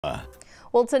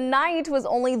Well, tonight was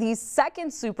only the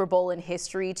second Super Bowl in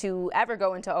history to ever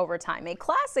go into overtime. A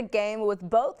classic game with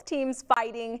both teams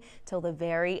fighting till the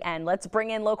very end. Let's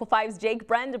bring in Local 5's Jake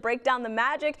Bren to break down the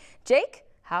magic. Jake,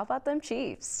 how about them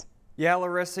Chiefs? Yeah,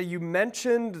 Larissa, you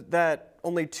mentioned that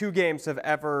only two games have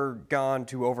ever gone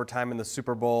to overtime in the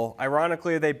Super Bowl.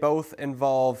 Ironically, they both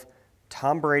involve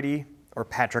Tom Brady or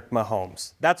Patrick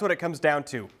Mahomes. That's what it comes down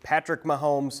to. Patrick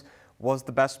Mahomes was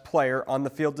the best player on the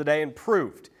field today and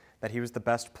proved that he was the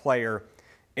best player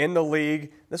in the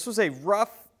league. This was a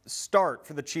rough start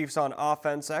for the Chiefs on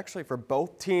offense, actually for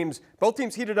both teams. Both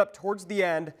teams heated up towards the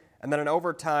end, and then in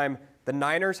overtime, the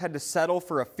Niners had to settle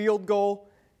for a field goal.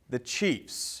 The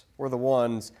Chiefs were the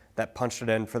ones that punched it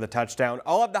in for the touchdown.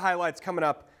 I'll have the highlights coming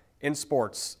up in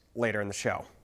sports later in the show.